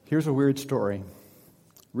Here's a weird story.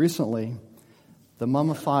 Recently, the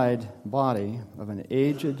mummified body of an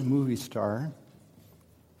aged movie star,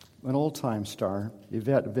 an old-time star,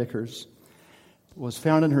 Yvette Vickers, was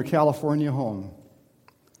found in her California home.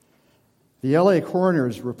 The L.A.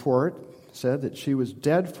 coroner's report said that she was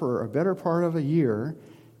dead for a better part of a year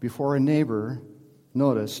before a neighbor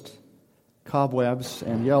noticed cobwebs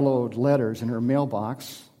and yellowed letters in her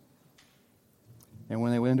mailbox. And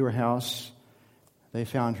when they went into her house, they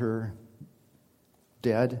found her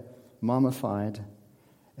dead, mummified.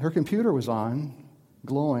 Her computer was on,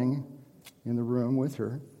 glowing in the room with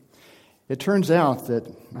her. It turns out that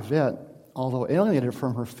Yvette, although alienated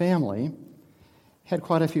from her family, had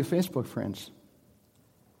quite a few Facebook friends.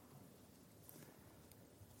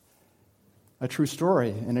 A true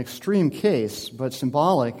story, an extreme case, but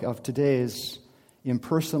symbolic of today's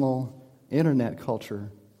impersonal internet culture.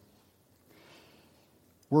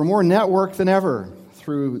 We're more networked than ever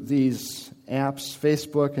through these apps,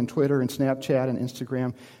 Facebook and Twitter and Snapchat and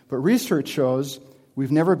Instagram. But research shows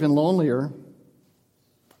we've never been lonelier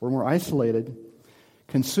or more isolated,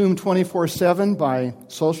 consumed 24/7 by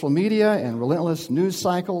social media and relentless news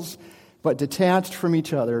cycles, but detached from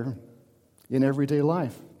each other in everyday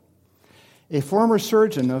life. A former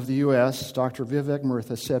surgeon of the U.S., Dr. Vivek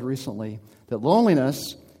Murtha, said recently that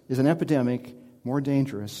loneliness is an epidemic more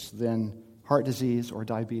dangerous than heart disease or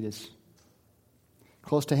diabetes.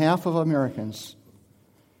 Close to half of Americans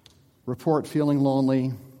report feeling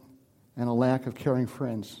lonely and a lack of caring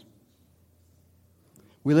friends.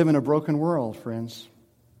 We live in a broken world, friends,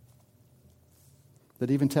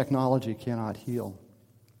 that even technology cannot heal.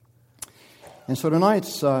 And so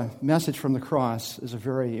tonight's message from the cross is a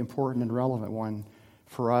very important and relevant one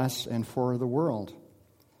for us and for the world.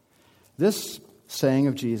 This saying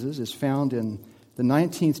of Jesus is found in the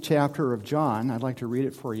 19th chapter of John. I'd like to read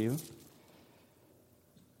it for you.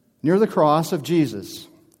 Near the cross of Jesus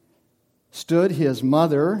stood his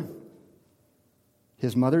mother,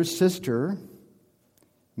 his mother's sister,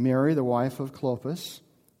 Mary, the wife of Clopas,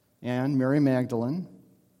 and Mary Magdalene.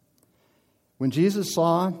 When Jesus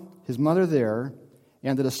saw his mother there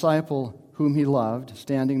and the disciple whom he loved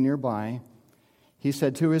standing nearby, he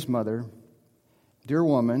said to his mother, "Dear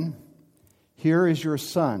woman, here is your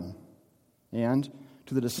son," and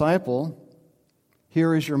to the disciple,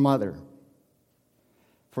 "Here is your mother."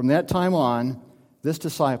 From that time on, this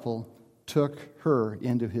disciple took her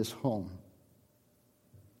into his home.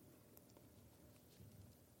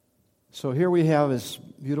 So here we have this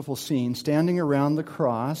beautiful scene. Standing around the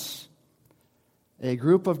cross, a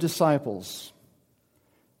group of disciples,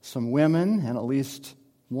 some women, and at least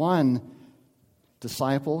one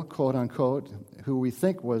disciple, quote unquote, who we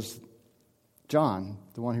think was John,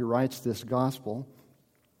 the one who writes this gospel,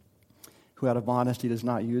 who out of modesty does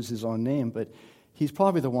not use his own name, but he's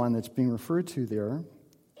probably the one that's being referred to there.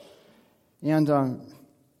 And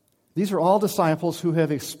these are all disciples who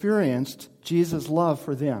have experienced Jesus' love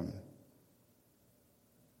for them.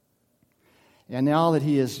 And now that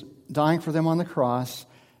he is dying for them on the cross,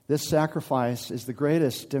 this sacrifice is the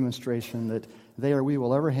greatest demonstration that they or we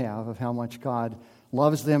will ever have of how much God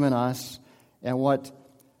loves them and us and what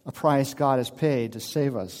a price God has paid to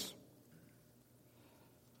save us.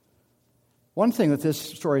 One thing that this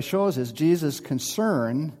story shows is Jesus'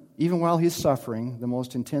 concern, even while he's suffering the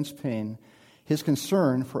most intense pain, his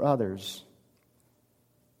concern for others.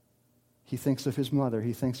 He thinks of his mother.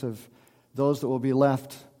 He thinks of those that will be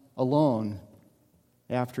left alone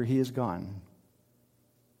after he is gone.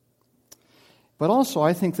 But also,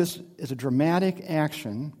 I think this is a dramatic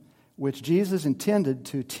action which Jesus intended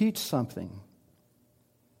to teach something.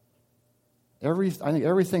 I think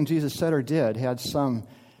everything Jesus said or did had some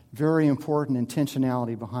very important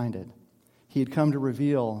intentionality behind it. He had come to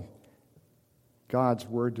reveal God's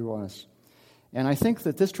word to us. And I think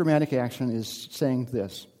that this dramatic action is saying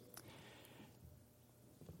this: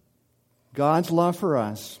 God's love for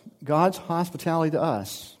us, God's hospitality to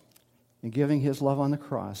us in giving his love on the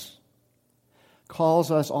cross,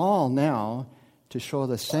 calls us all now to show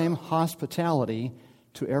the same hospitality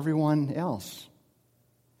to everyone else,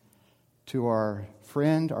 to our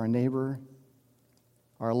friend, our neighbor,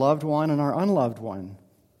 our loved one, and our unloved one.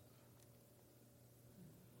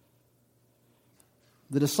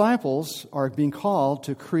 The disciples are being called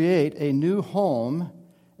to create a new home,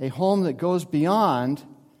 a home that goes beyond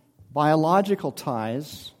biological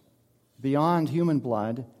ties, beyond human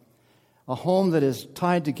blood, a home that is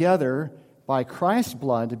tied together by Christ's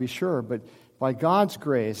blood, to be sure, but by God's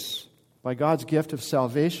grace, by God's gift of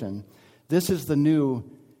salvation. This is the new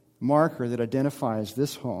marker that identifies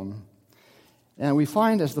this home. And we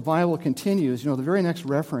find as the Bible continues, the very next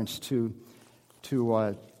reference to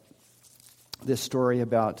this story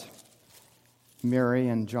about Mary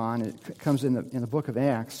and John. It comes in the book of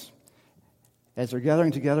Acts. As they're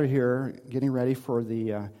gathering together here, getting ready for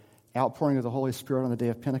the outpouring of the Holy Spirit on the day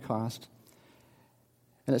of Pentecost.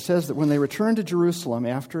 And it says that when they returned to Jerusalem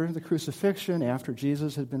after the crucifixion, after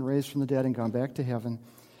Jesus had been raised from the dead and gone back to heaven,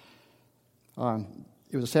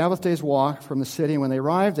 it was a Sabbath day's walk from the city. And when they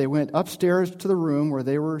arrived, they went upstairs to the room where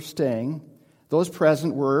they were staying. Those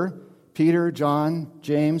present were Peter, John,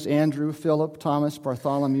 James, Andrew, Philip, Thomas,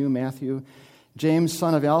 Bartholomew, Matthew, James,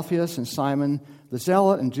 son of Alphaeus, and Simon the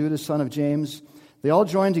Zealot, and Judas, son of James. They all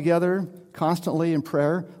joined together constantly in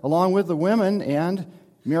prayer, along with the women and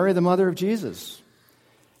Mary, the mother of Jesus.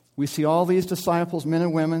 We see all these disciples, men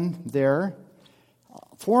and women, there,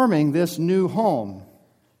 forming this new home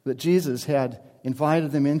that Jesus had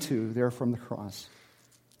invited them into there from the cross.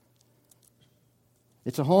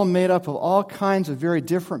 It's a home made up of all kinds of very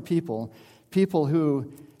different people, people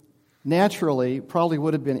who naturally probably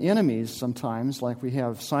would have been enemies sometimes, like we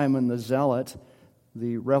have Simon the Zealot,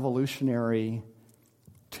 the revolutionary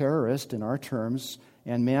terrorist in our terms,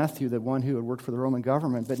 and Matthew, the one who had worked for the Roman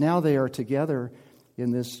government. But now they are together in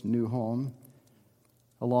this new home,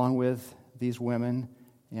 along with these women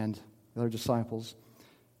and their disciples.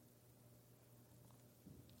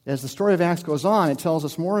 As the story of Acts goes on, it tells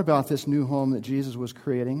us more about this new home that Jesus was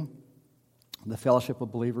creating, the fellowship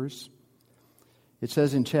of believers. It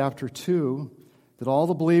says in chapter 2 that all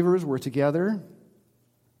the believers were together,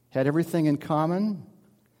 had everything in common.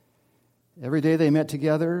 Every day they met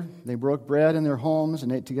together, they broke bread in their homes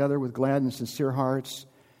and ate together with glad and sincere hearts,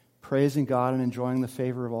 praising God and enjoying the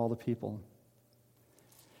favor of all the people.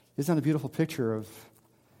 Isn't that a beautiful picture of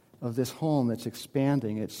this home that's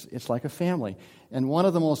expanding? It's like a family. And one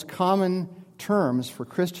of the most common terms for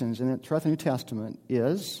Christians throughout the New Testament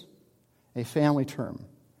is a family term,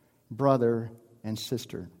 brother and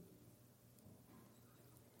sister.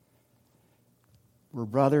 We're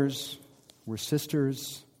brothers, we're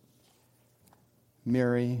sisters,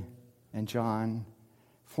 Mary and John,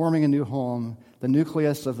 forming a new home, the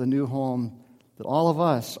nucleus of the new home that all of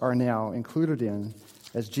us are now included in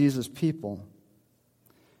as Jesus' people.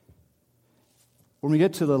 When we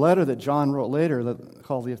get to the letter that John wrote later,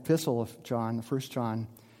 called the Epistle of John, the First John,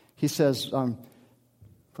 he says, brothers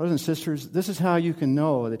and sisters, this is how you can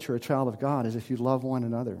know that you're a child of God, is if you love one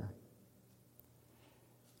another.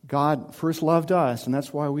 God first loved us, and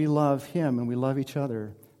that's why we love Him and we love each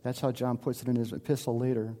other. That's how John puts it in his epistle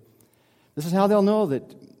later. This is how they'll know that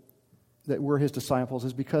we're His disciples,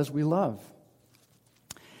 is because we love.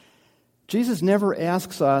 Jesus never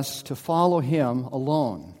asks us to follow Him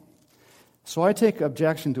alone. So I take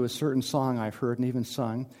objection to a certain song I've heard and even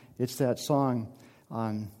sung. It's that song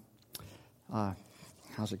on,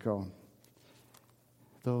 how's it go?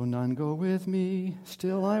 Though none go with me,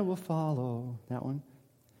 still I will follow. That one.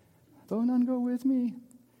 Though none go with me,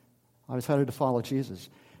 I decided to follow Jesus.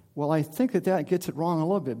 Well, I think that gets it wrong a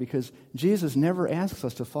little bit, because Jesus never asks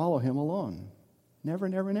us to follow Him alone. Never,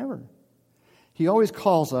 never, never. He always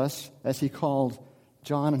calls us, as He called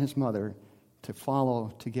John and his mother, to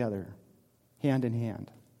follow together, hand in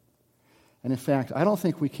hand. And in fact, I don't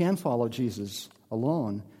think we can follow Jesus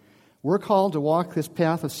alone. We're called to walk this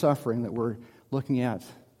path of suffering that we're looking at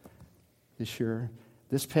this year,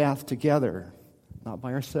 this path together, not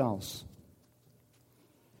by ourselves.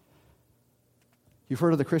 You've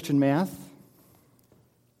heard of the Christian math?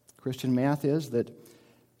 Christian math is that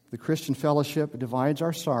the Christian fellowship divides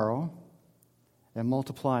our sorrow and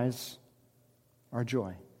multiplies our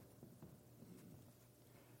joy.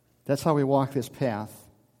 That's how we walk this path.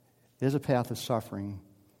 It is a path of suffering.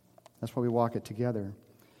 That's why we walk it together.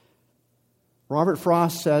 Robert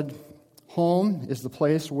Frost said, home is the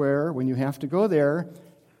place where, when you have to go there,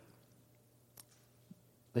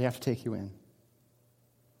 they have to take you in.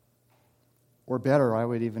 Or better, I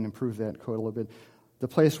would even improve that quote a little bit. The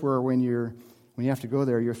place where when you have to go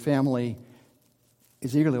there, your family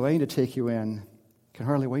is eagerly waiting to take you in, can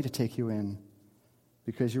hardly wait to take you in,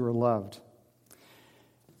 because you are loved.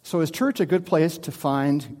 So is church a good place to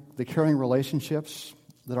find the caring relationships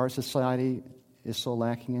that our society is so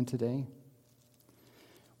lacking in today?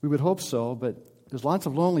 We would hope so, but there's lots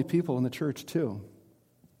of lonely people in the church too.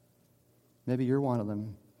 Maybe you're one of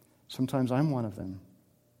them. Sometimes I'm one of them.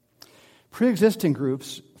 Pre-existing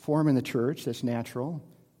groups form in the church. That's natural.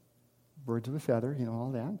 Birds of a feather,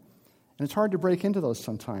 all that. And it's hard to break into those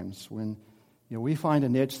sometimes when we find a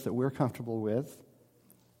niche that we're comfortable with.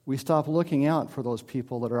 We stop looking out for those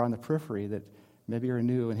people that are on the periphery that maybe are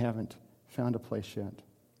new and haven't found a place yet.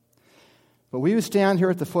 But we who stand here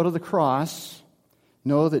at the foot of the cross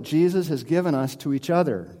know that Jesus has given us to each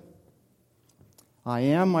other. I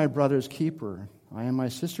am my brother's keeper. I am my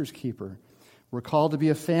sister's keeper. We're called to be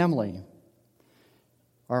a family.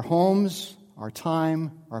 Our homes, our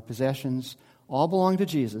time, our possessions all belong to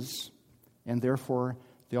Jesus, and therefore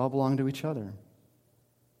they all belong to each other.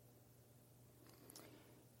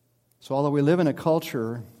 So although we live in a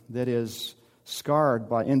culture that is scarred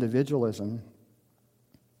by individualism,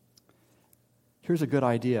 here's a good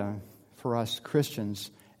idea for us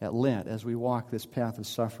Christians at Lent as we walk this path of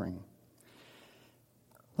suffering.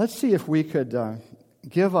 Let's see if we could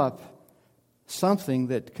give up something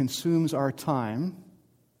that consumes our time.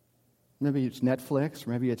 Maybe it's Netflix,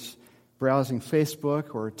 or maybe it's browsing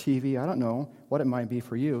Facebook or TV. I don't know what it might be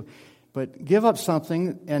for you. But give up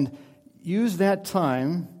something and use that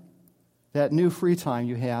time, that new free time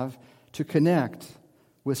you have, to connect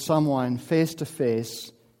with someone face to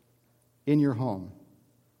face in your home.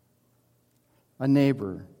 A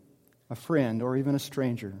neighbor, a friend, or even a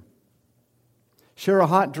stranger. Share a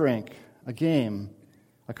hot drink, a game,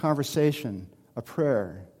 a conversation, a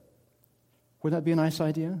prayer. Wouldn't that be a nice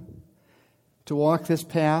idea? To walk this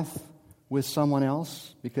path with someone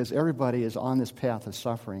else, because everybody is on this path of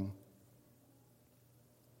suffering.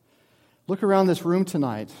 Look around this room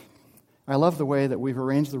tonight. I love the way that we've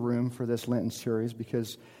arranged the room for this Lenten series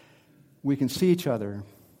because we can see each other.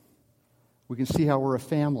 We can see how we're a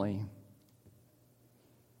family.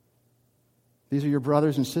 These are your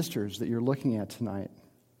brothers and sisters that you're looking at tonight.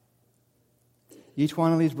 Each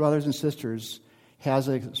one of these brothers and sisters has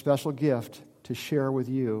a special gift to share with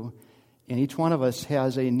you, and each one of us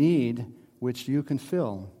has a need which you can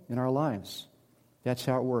fill in our lives. That's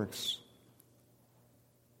how it works.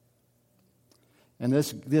 And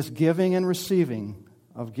this giving and receiving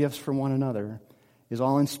of gifts from one another is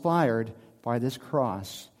all inspired by this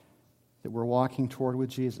cross that we're walking toward with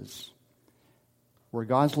Jesus. Where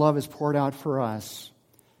God's love is poured out for us,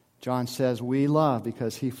 John says, we love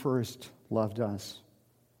because He first loved us.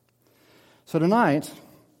 So tonight,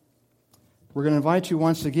 we're going to invite you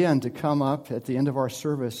once again to come up at the end of our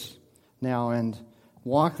service now and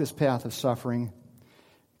walk this path of suffering.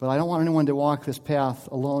 But I don't want anyone to walk this path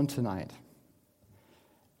alone tonight.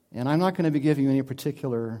 And I'm not going to be giving you any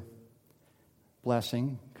particular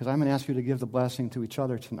blessing, because I'm going to ask you to give the blessing to each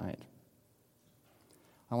other tonight.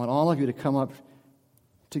 I want all of you to come up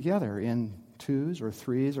together in twos or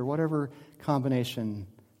threes or whatever combination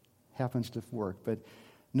happens to work. But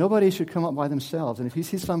nobody should come up by themselves. And if you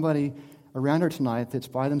see somebody around here tonight that's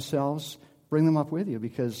by themselves, bring them up with you,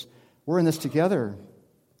 because we're in this together.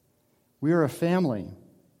 We are a family.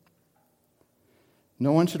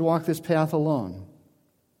 No one should walk this path alone.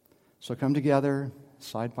 So come together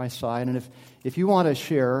side by side. And if you want to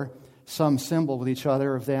share some symbol with each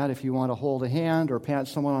other of that, if you want to hold a hand or pat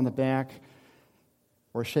someone on the back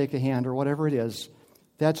or shake a hand or whatever it is,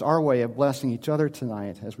 that's our way of blessing each other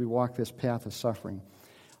tonight as we walk this path of suffering.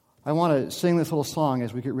 I want to sing this little song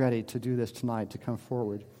as we get ready to do this tonight, to come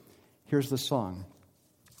forward. Here's the song.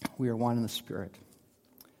 We are one in the Spirit.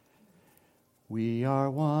 We are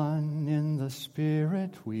one in the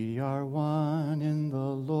Spirit, we are one in the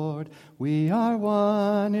Lord. We are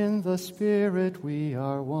one in the Spirit, we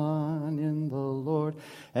are one in the Lord.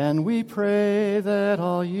 And we pray that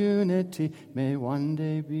all unity may one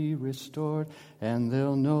day be restored. And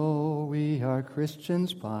they'll know we are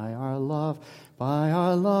Christians by our love. By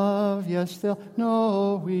our love, yes, they'll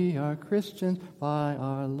know we are Christians by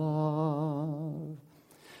our love.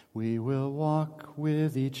 We will walk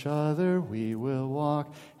with each other, we will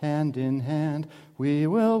walk hand in hand. We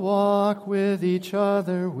will walk with each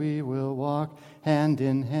other, we will walk hand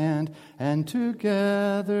in hand. And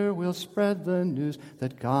together we'll spread the news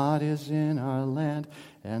that God is in our land.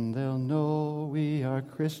 And they'll know we are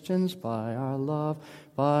Christians by our love.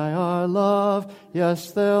 By our love,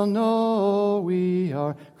 yes, they'll know we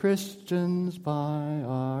are Christians by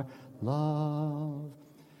our love.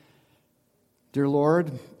 Dear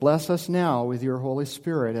Lord, bless us now with your Holy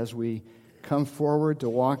Spirit as we come forward to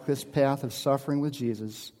walk this path of suffering with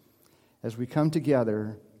Jesus. As we come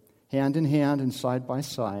together, hand in hand and side by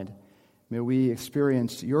side, may we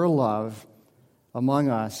experience your love among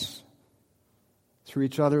us through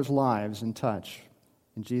each other's lives and touch.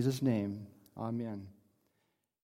 In Jesus' name, amen.